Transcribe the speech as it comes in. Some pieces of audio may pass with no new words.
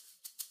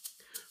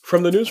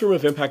From the newsroom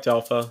of Impact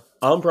Alpha,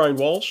 I'm Brian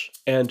Walsh,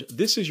 and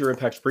this is your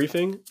Impact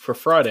Briefing for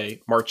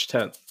Friday, March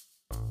 10th.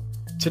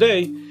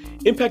 Today,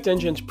 Impact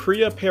Engine's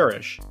Priya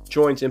Parish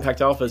joins Impact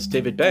Alpha's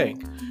David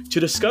Bank to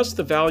discuss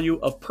the value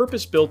of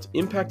purpose-built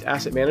impact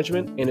asset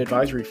management and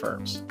advisory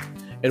firms,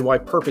 and why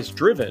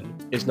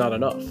purpose-driven is not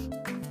enough.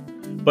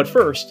 But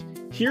first,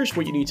 here's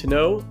what you need to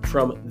know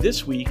from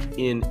this week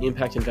in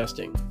impact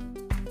investing.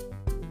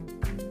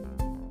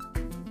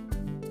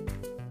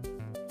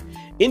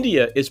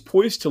 India is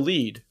poised to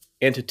lead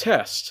and to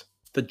test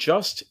the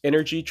just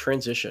energy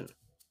transition.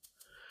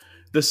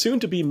 The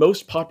soon-to-be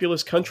most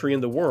populous country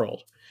in the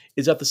world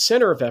is at the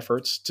center of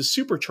efforts to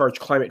supercharge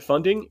climate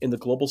funding in the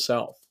global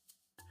south.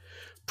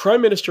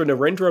 Prime Minister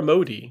Narendra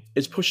Modi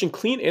is pushing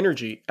clean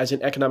energy as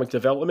an economic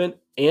development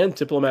and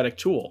diplomatic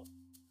tool.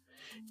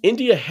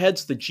 India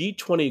heads the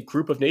G20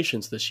 group of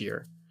nations this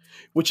year,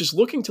 which is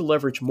looking to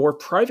leverage more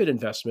private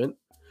investment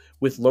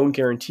with loan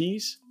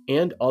guarantees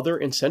and other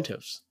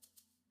incentives.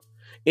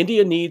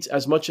 India needs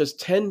as much as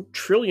 $10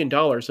 trillion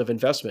of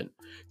investment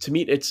to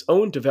meet its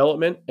own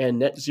development and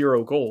net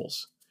zero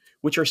goals,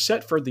 which are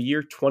set for the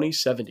year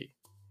 2070.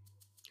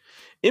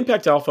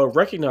 Impact Alpha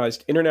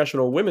recognized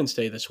International Women's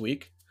Day this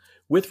week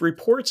with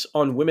reports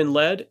on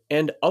women-led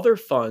and other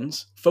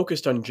funds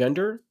focused on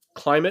gender,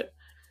 climate,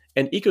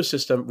 and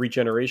ecosystem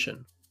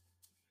regeneration.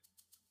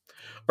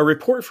 A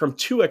report from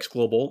 2X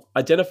Global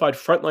identified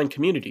frontline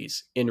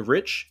communities in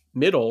rich,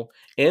 middle,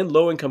 and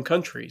low-income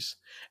countries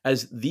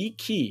as the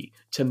key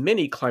to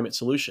many climate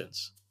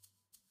solutions.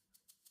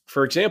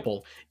 For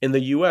example, in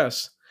the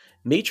U.S.,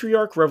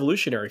 Matriarch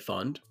Revolutionary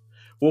Fund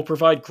will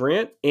provide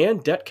grant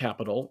and debt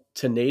capital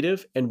to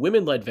Native and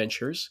women-led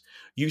ventures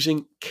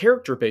using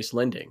character-based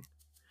lending.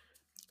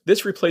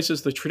 This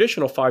replaces the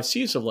traditional 5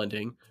 C's of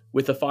lending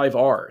with the 5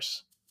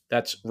 R's.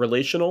 That's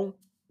relational,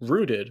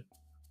 rooted,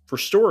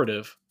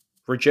 restorative,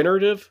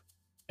 regenerative,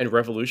 and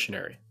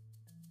revolutionary.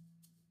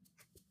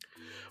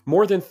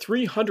 More than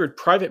 300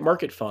 private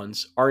market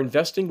funds are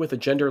investing with a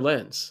gender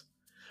lens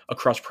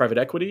across private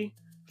equity,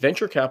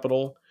 venture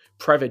capital,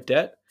 private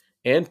debt,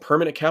 and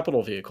permanent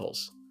capital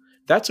vehicles.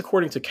 That's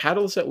according to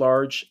Catalyst at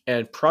Large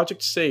and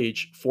Project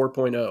Sage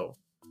 4.0.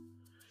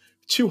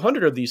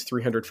 200 of these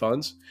 300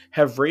 funds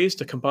have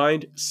raised a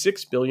combined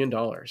 $6 billion.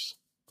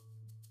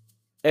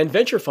 And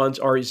venture funds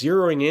are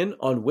zeroing in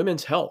on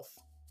women's health.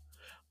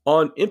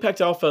 On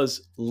Impact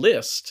Alpha's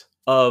list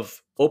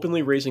of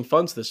openly raising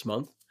funds this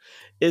month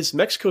is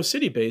Mexico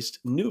City-based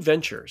New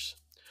Ventures,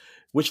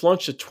 which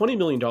launched a $20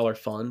 million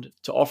fund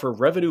to offer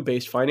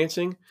revenue-based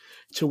financing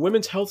to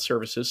women's health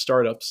services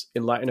startups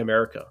in Latin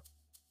America.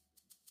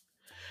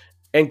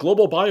 And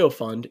Global Bio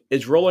Fund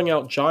is rolling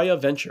out Jaya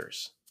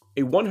Ventures,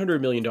 a $100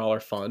 million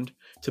fund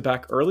to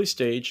back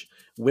early-stage,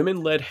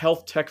 women-led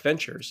health tech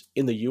ventures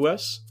in the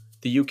US,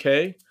 the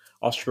UK,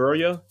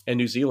 Australia, and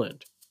New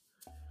Zealand.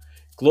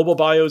 Global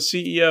Bio's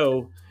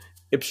CEO,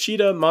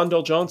 Ipshita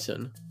Mandel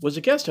Johnson, was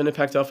a guest on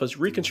Impact Alpha's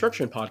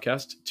Reconstruction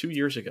podcast 2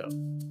 years ago.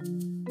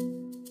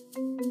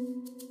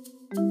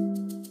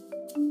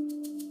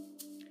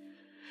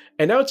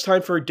 And now it's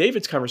time for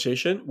David's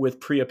conversation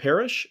with Priya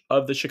Parish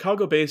of the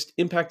Chicago-based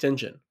Impact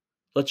Engine.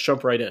 Let's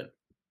jump right in.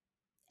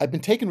 I've been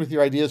taken with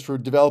your ideas for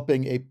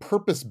developing a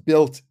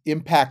purpose-built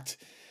impact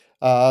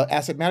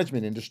asset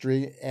management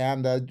industry,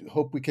 and I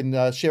hope we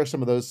can share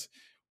some of those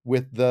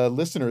with the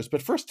listeners.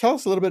 But first, tell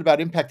us a little bit about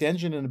Impact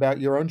Engine and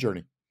about your own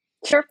journey.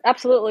 Sure,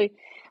 absolutely.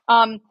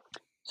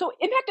 So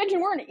Impact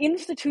Engine, we're an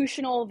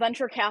institutional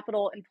venture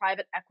capital and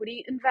private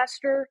equity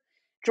investor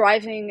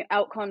driving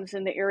outcomes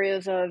in the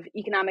areas of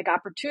economic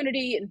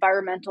opportunity,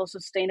 environmental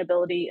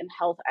sustainability, and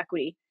health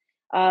equity.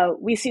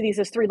 We see these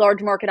as 3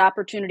 large market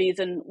opportunities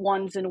and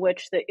ones in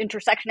which the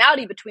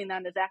intersectionality between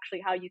them is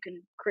actually how you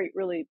can create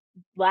really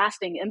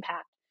lasting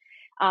impact.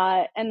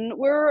 And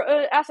we're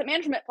an asset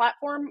management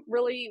platform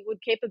really with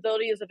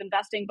capabilities of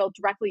investing both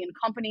directly in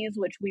companies,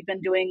 which we've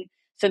been doing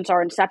since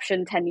our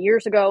inception 10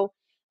 years ago.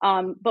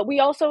 But we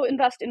also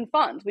invest in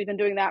funds. We've been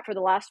doing that for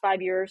the last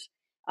 5 years.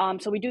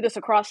 So we do this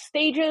across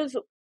stages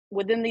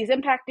within these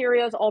impact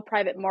areas, all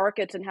private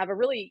markets, and have a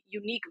really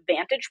unique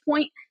vantage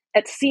point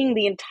at seeing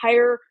the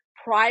entire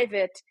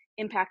private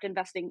impact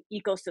investing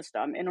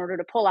ecosystem in order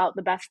to pull out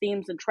the best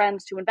themes and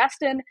trends to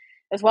invest in,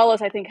 as well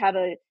as I think have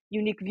a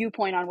unique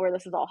viewpoint on where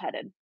this is all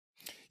headed.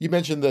 You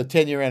mentioned the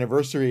 10-year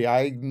anniversary.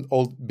 I've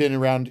been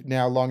around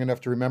now long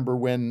enough to remember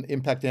when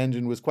Impact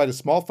Engine was quite a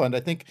small fund. I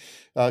think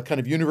kind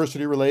of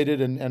university related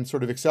and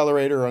sort of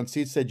accelerator on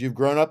seed stage. You've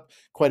grown up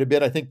quite a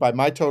bit. I think by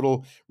my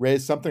total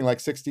raised something like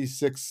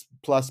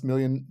 $66+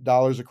 million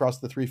across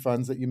the 3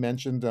 funds that you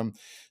mentioned.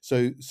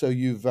 So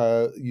you've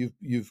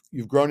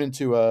grown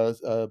into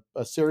a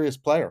serious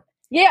player.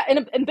 Yeah,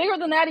 and bigger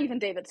than that even,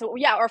 David. So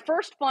yeah, our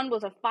first fund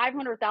was a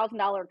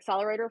 $500,000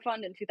 accelerator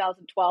fund in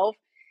 2012.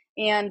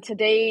 And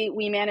today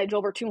we manage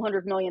over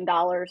 $200 million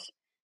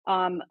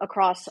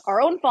across our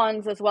own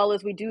funds, as well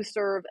as we do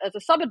serve as a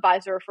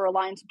sub-advisor for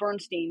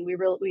AllianceBernstein.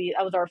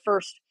 That was our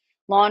first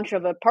launch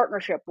of a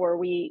partnership where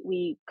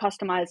we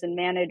customize and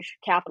manage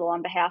capital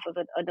on behalf of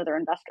another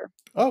investor.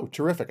 Oh,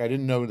 terrific. I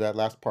didn't know that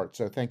last part,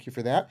 so thank you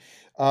for that.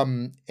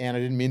 And I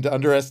didn't mean to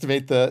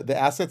underestimate the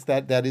assets.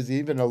 That is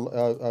even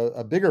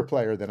a bigger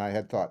player than I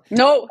had thought.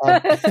 No.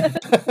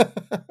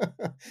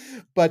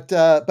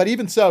 But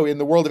even so, in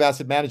the world of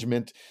asset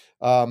management,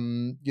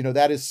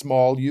 that is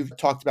small. You've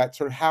talked about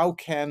sort of how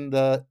can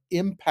the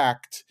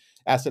impact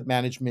asset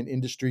management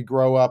industry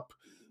grow up,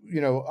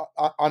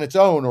 on its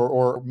own,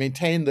 or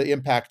maintain the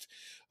impact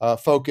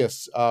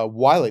focus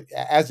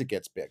as it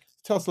gets big.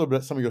 Tell us a little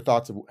bit some of your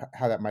thoughts of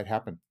how that might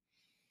happen.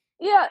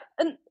 Yeah,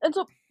 and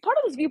so part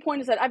of this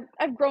viewpoint is that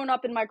I've grown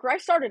up in my career. I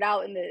started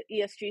out in the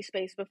ESG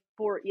space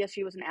before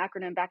ESG was an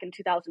acronym back in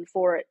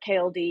 2004 at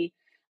KLD.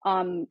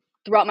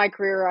 Throughout my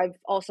career, I've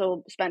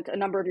also spent a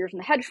number of years in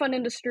the hedge fund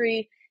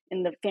industry,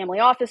 in the family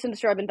office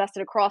industry. I've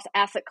invested across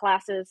asset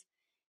classes.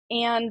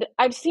 And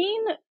I've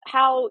seen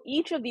how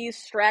each of these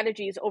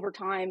strategies over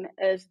time,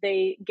 as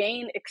they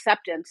gain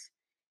acceptance,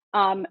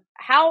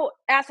 how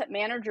asset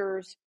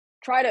managers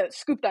try to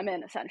scoop them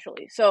in,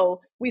 essentially.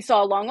 So we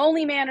saw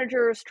long-only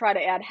managers try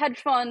to add hedge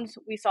funds.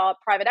 We saw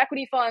private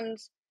equity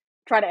funds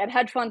try to add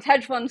hedge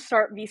funds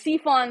start VC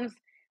funds,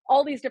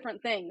 all these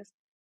different things.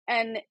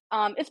 And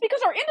it's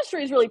because our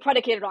industry is really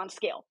predicated on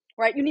scale,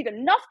 right? You need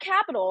enough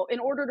capital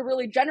in order to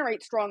really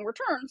generate strong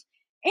returns.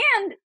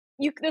 And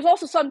there's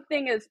also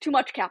something as too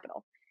much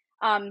capital.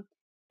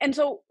 And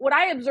so what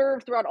I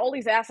observed throughout all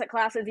these asset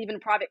classes, even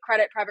private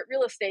credit, private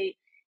real estate,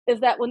 is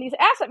that when these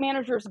asset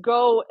managers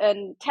go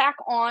and tack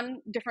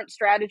on different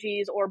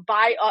strategies or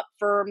buy up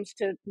firms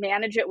to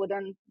manage it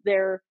within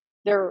their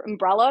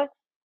umbrella,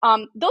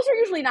 those are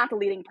usually not the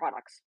leading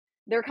products.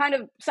 They're kind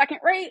of second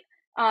rate.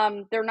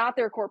 They're not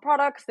their core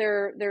products.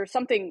 There's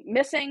something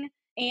missing.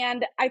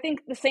 And I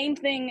think the same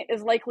thing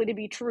is likely to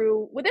be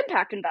true with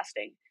impact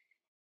investing.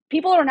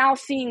 People are now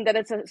seeing that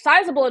it's a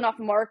sizable enough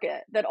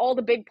market that all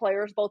the big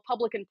players, both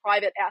public and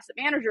private asset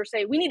managers,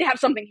 say, we need to have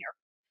something here.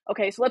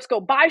 Okay, so let's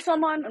go buy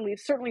someone, and we've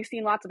certainly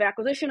seen lots of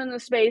acquisition in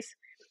this space,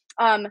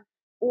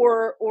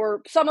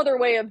 or some other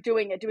way of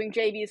doing it, doing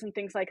JVs and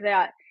things like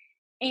that.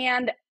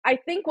 And I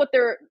think what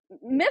they're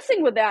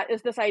missing with that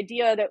is this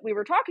idea that we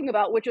were talking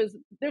about, which is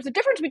there's a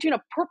difference between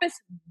a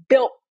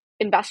purpose-built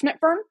investment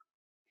firm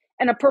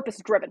and a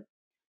purpose-driven.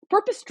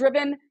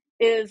 Purpose-driven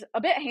is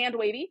a bit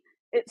hand-wavy.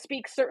 It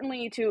speaks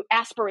certainly to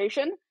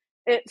aspiration.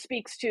 It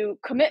speaks to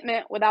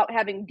commitment without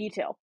having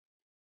detail.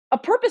 A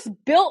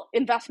purpose-built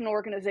investment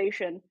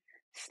organization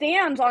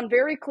stands on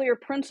very clear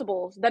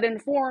principles that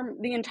inform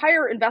the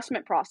entire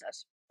investment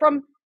process,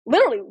 from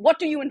literally, what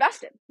do you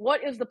invest in?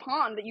 What is the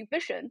pond that you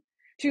fish in?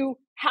 To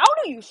how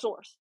do you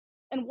source?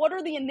 And what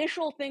are the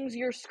initial things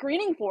you're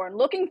screening for and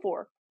looking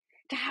for?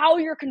 To how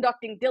you're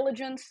conducting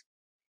diligence,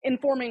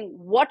 informing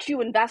what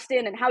you invest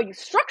in and how you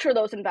structure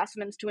those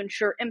investments to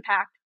ensure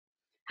impact,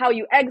 how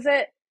you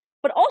exit,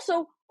 but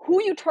also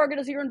who you target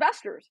as your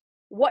investors,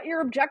 what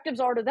your objectives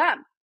are to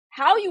them,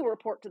 how you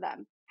report to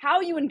them,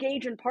 how you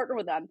engage and partner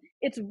with them.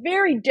 It's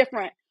very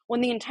different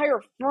when the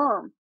entire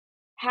firm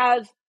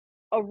has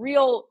a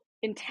real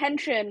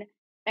intention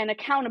and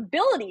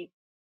accountability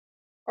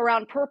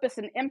around purpose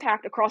and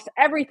impact across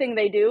everything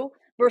they do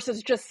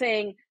versus just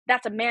saying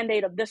that's a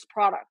mandate of this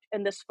product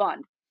and this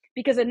fund.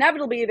 Because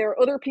inevitably there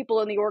are other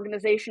people in the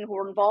organization who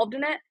are involved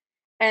in it,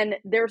 and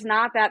there's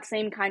not that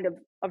same kind of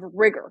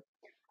rigor.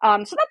 So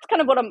that's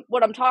kind of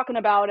what I'm talking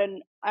about,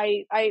 and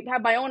I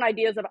have my own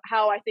ideas of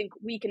how I think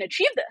we can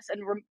achieve this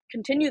and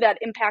continue that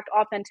impact,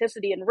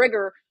 authenticity, and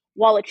rigor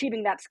while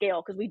achieving that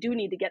scale, because we do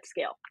need to get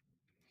scale.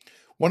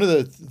 One of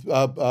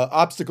the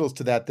obstacles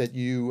to that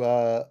you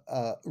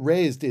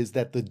raised is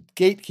that the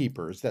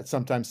gatekeepers that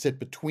sometimes sit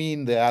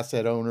between the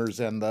asset owners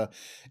and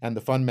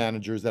the fund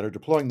managers that are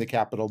deploying the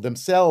capital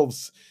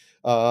themselves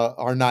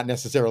are not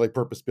necessarily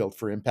purpose-built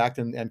for impact,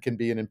 and can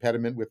be an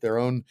impediment with their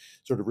own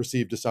sort of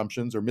received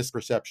assumptions or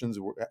misperceptions,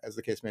 as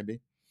the case may be.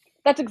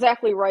 That's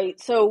exactly right.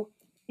 So,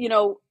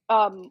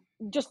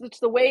 just it's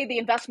the way the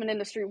investment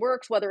industry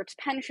works, whether it's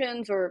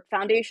pensions or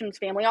foundations,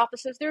 family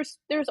offices, there's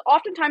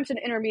oftentimes an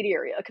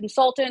intermediary, a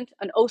consultant,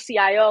 an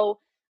OCIO,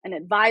 an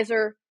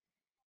advisor.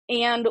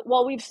 And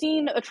while we've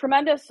seen a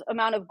tremendous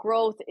amount of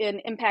growth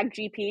in impact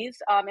GPs,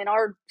 in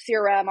our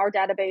CRM, our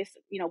database,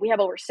 we have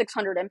over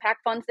 600 impact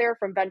funds there,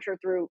 from venture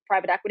through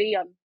private equity.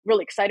 I'm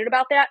really excited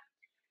about that.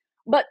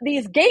 But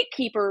these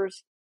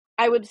gatekeepers,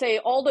 I would say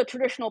all the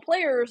traditional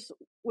players,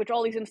 which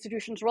all these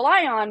institutions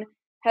rely on,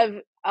 have,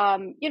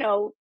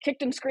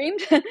 kicked and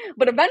screamed,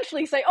 but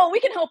eventually say, oh, we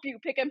can help you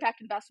pick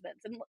impact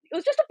investments. And it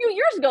was just a few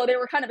years ago they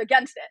were kind of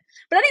against it.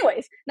 But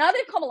anyways, now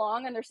they've come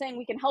along and they're saying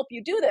we can help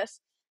you do this.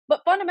 But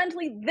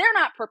fundamentally, they're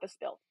not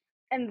purpose-built.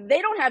 And they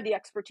don't have the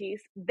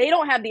expertise. They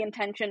don't have the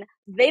intention.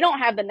 They don't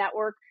have the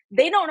network.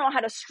 They don't know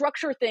how to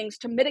structure things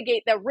to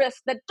mitigate the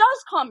risk that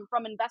does come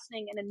from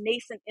investing in a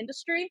nascent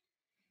industry.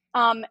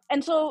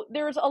 And so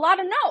there's a lot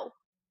of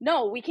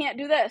no, we can't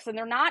do this. And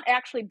they're not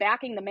actually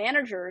backing the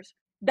managers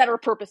that are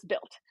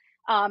purpose-built.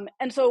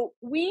 And so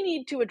we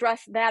need to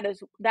address that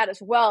as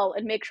well,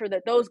 and make sure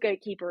that those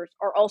gatekeepers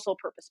are also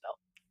purpose-built.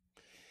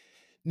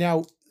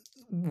 Now,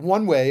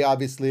 one way,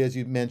 obviously, as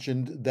you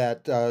mentioned,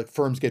 that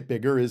firms get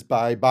bigger is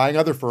by buying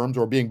other firms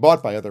or being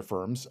bought by other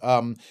firms.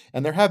 And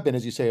there have been,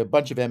 as you say, a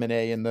bunch of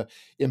M&A in the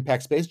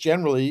impact space,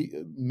 generally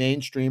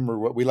mainstream or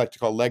what we like to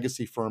call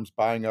legacy firms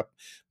buying up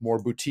more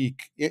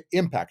boutique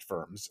impact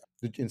firms.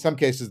 In some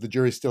cases, the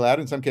jury's still out.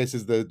 In some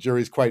cases, the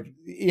jury's quite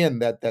in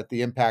that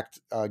the impact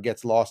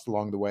gets lost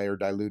along the way or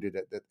diluted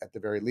at the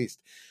very least.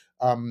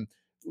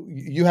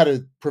 You had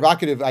a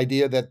provocative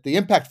idea that the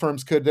impact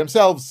firms could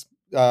themselves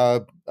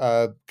kind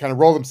of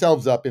roll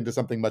themselves up into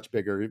something much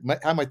bigger.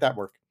 How might that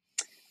work?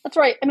 That's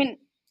right. I mean,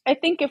 I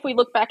think if we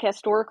look back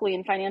historically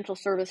in financial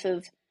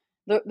services,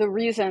 the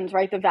reasons,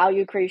 right, the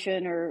value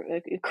creation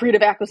or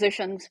creative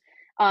acquisitions,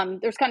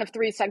 there's kind of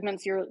three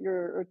segments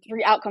or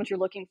three outcomes you're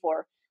looking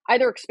for.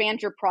 Either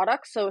expand your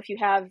products. So if you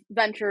have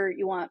venture,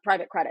 you want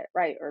private credit,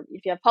 right? Or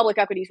if you have public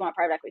equities, you want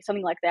private equity,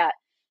 something like that.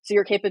 So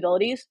your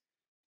capabilities.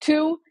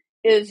 Two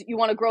is you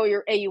want to grow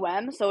your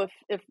AUM. So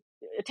if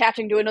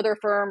attaching to another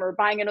firm or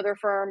buying another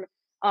firm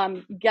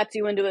gets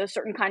you into a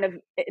certain kind of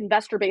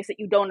investor base that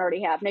you don't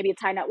already have. Maybe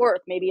it's high net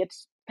worth, maybe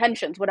it's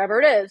pensions, whatever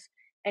it is.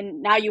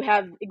 And now you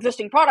have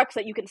existing products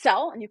that you can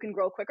sell and you can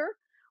grow quicker.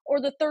 Or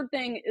the third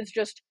thing is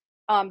just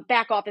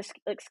back office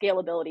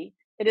scalability.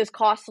 It is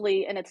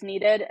costly and it's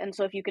needed. And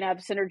so if you can have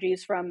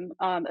synergies from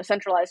a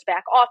centralized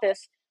back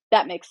office,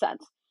 that makes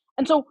sense.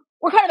 And so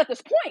we're kind of at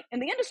this point in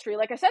the industry.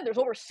 Like I said, there's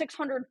over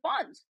 600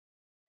 funds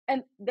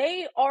and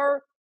they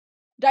are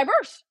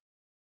diverse.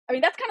 I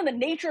mean, that's kind of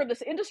the nature of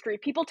this industry.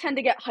 People tend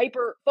to get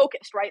hyper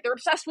focused, right? They're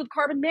obsessed with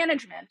carbon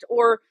management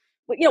or,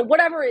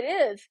 whatever it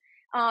is.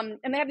 And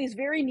they have these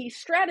very niche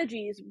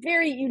strategies,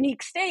 very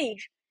unique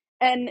stage.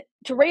 And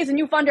to raise a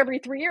new fund every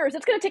 3 years,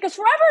 it's going to take us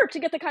forever to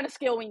get the kind of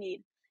scale we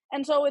need.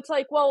 And so it's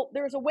like, well,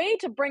 there's a way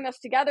to bring us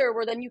together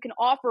where then you can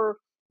offer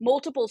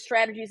multiple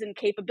strategies and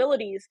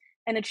capabilities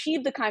and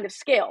achieve the kind of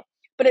scale.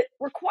 But it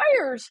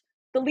requires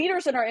the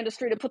leaders in our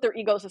industry to put their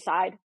egos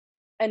aside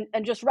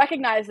and just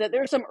recognize that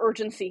there's some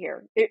urgency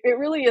here. It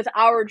really is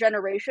our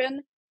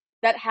generation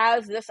that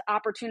has this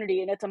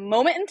opportunity. And it's a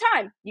moment in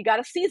time. You got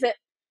to seize it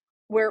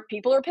where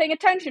people are paying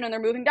attention and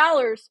they're moving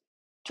dollars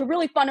to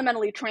really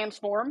fundamentally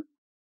transform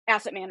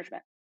asset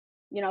management.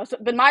 So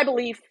it's been my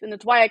belief, and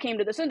that's why I came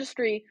to this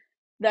industry,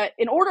 that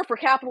in order for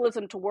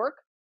capitalism to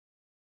work,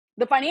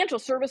 the financial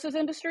services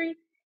industry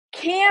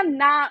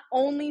cannot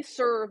only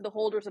serve the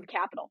holders of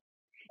capital.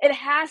 It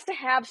has to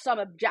have some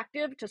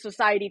objective to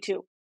society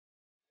too.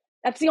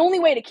 That's the only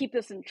way to keep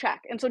this in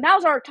check. And so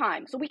now's our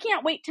time. So we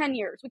can't wait 10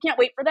 years. We can't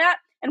wait for that.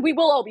 And we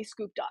will all be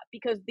scooped up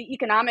because the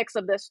economics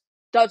of this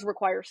does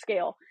require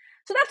scale.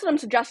 So that's what I'm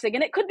suggesting.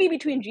 And it could be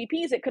between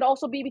GPs. It could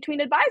also be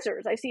between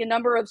advisors. I see a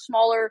number of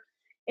smaller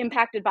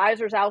impact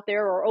advisors out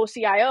there or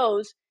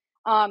OCIOs.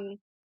 And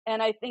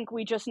I think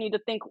we just need to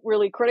think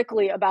really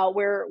critically about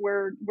where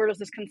does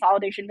this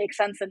consolidation make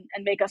sense and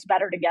make us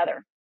better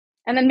together.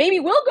 And then maybe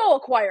we'll go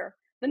acquire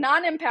the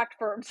non-impact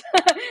firms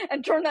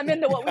and turn them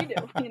into what we do,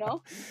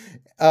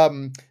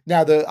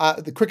 Now,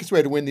 the quickest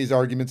way to win these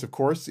arguments, of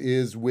course,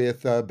 is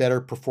with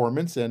better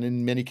performance. And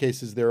in many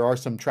cases, there are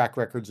some track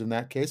records in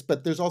that case.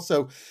 But there's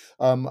also,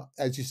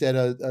 as you said,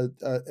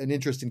 an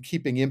interest in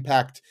keeping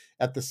impact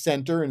at the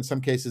center. In some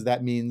cases,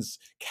 that means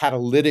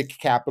catalytic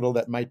capital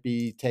that might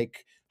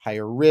take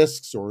higher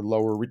risks or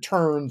lower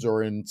returns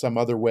or in some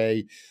other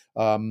way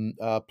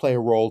play a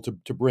role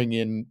to bring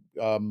in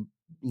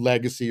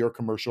legacy or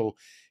commercial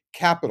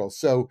capital.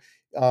 So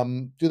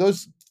do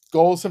those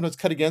goals sometimes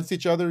cut against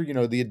each other?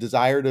 The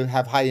desire to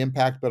have high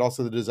impact, but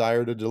also the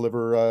desire to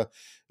deliver,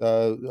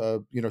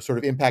 sort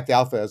of impact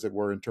alpha, as it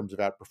were, in terms of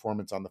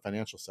outperformance on the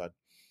financial side.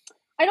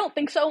 I don't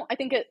think so. I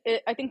think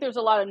I think there's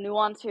a lot of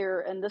nuance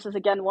here, and this is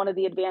again one of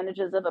the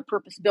advantages of a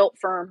purpose-built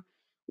firm,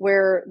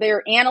 where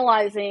they're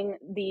analyzing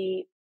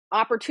the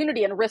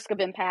opportunity and risk of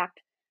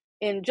impact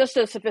in just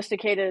as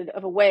sophisticated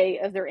of a way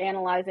as they're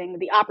analyzing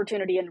the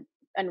opportunity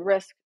and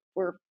risk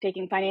for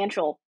taking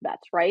financial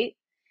bets, right?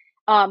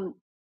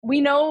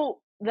 We know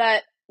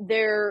that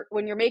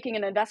when you're making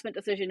an investment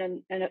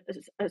decision and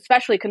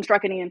especially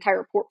constructing an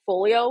entire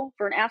portfolio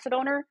for an asset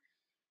owner,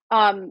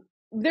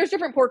 there's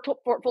different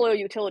portfolio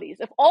utilities.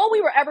 If all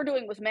we were ever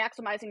doing was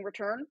maximizing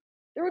return,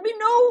 there would be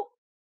no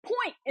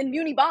point in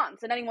muni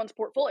bonds in anyone's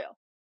portfolio.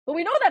 But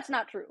we know that's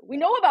not true. We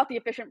know about the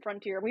efficient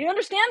frontier. We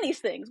understand these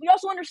things. We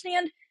also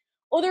understand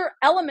other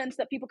elements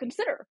that people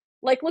consider,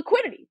 like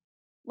liquidity,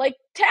 like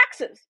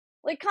taxes,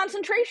 like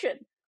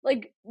concentration,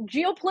 like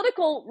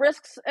geopolitical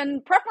risks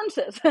and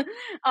preferences.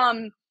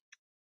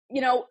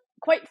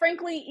 Quite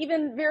frankly,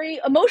 even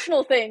very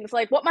emotional things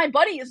like what my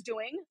buddy is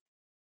doing.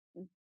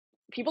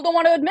 People don't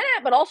want to admit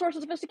it, but all sorts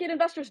of sophisticated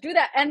investors do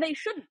that, and they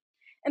shouldn't.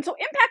 And so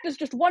impact is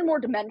just one more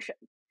dimension.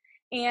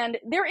 And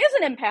there is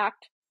an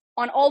impact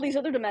on all these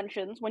other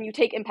dimensions when you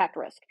take impact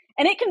risk.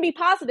 And it can be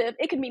positive,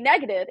 it can be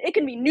negative, it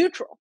can be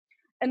neutral.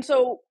 And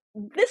so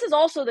this is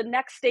also the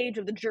next stage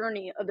of the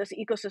journey of this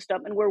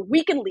ecosystem, and where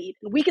we can lead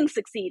and we can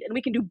succeed and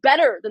we can do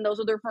better than those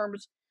other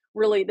firms.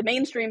 Really, the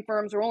mainstream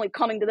firms are only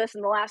coming to this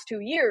in the last 2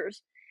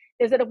 years,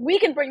 is that if we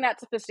can bring that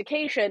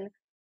sophistication,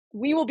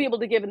 we will be able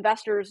to give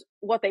investors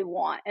what they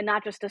want and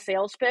not just a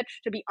sales pitch,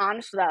 to be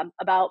honest with them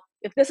about,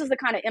 if this is the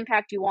kind of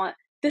impact you want,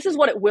 this is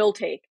what it will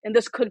take, and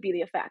this could be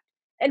the effect.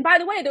 And by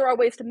the way, there are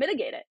ways to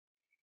mitigate it.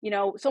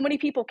 So many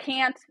people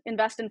can't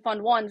invest in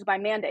fund ones by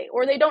mandate,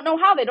 or they don't know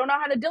how. They don't know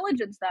how to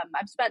diligence them.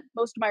 I've spent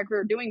most of my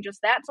career doing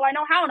just that, so I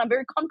know how, and I'm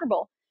very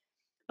comfortable.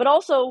 But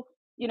also,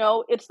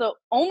 it's the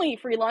only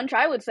free lunch,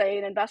 I would say,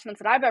 in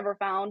investments that I've ever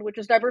found, which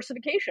is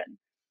diversification.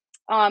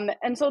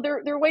 And so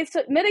there are ways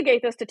to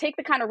mitigate this, to take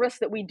the kind of risk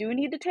that we do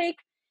need to take,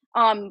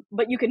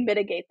 but you can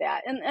mitigate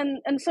that.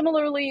 And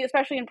similarly,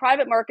 especially in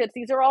private markets,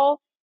 these are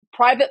all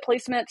private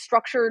placement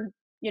structured,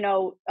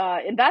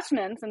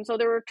 investments. And so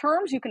there are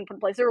terms you can put in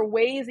place. There are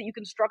ways that you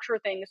can structure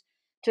things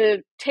to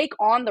take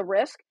on the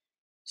risk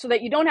so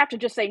that you don't have to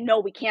just say, no,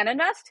 we can't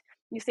invest.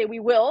 You say, we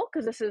will,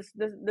 because this is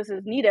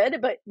needed,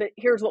 but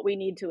here's what we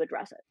need to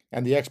address it.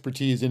 And the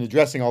expertise in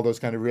addressing all those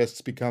kind of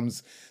risks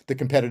becomes the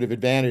competitive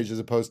advantage, as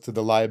opposed to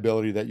the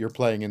liability that you're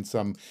playing in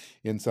some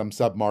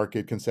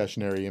sub-market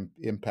concessionary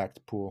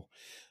impact pool.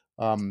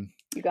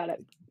 You got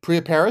it.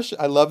 Priya Parrish,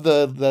 I love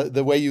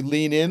the way you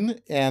lean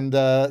in and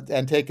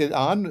take it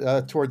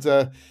on towards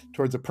a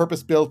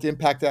purpose-built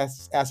impact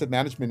asset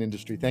management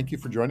industry. Thank you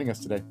for joining us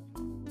today.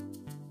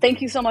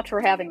 Thank you so much for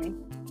having me.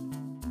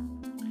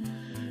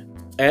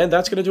 And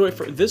that's going to do it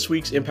for this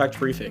week's Impact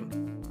Briefing.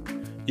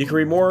 You can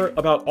read more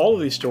about all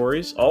of these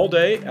stories all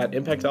day at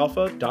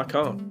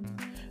impactalpha.com.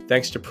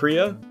 Thanks to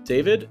Priya,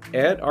 David,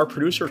 and our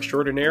producer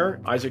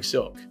extraordinaire, Isaac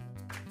Silk.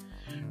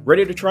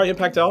 Ready to try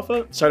Impact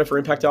Alpha? Sign up for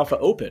Impact Alpha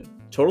Open,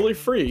 totally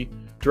free,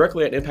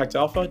 directly at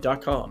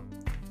impactalpha.com.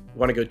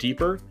 Want to go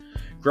deeper?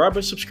 Grab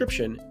a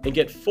subscription and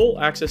get full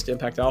access to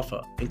Impact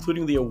Alpha,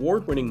 including the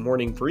award-winning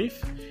morning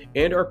brief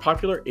and our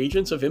popular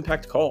Agents of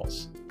Impact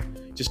calls.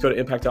 Just go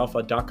to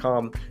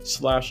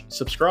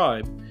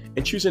impactalpha.com/subscribe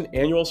and choose an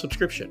annual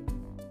subscription.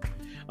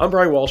 I'm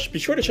Brian Walsh. Be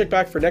sure to check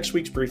back for next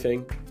week's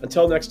briefing.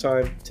 Until next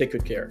time, take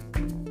good care.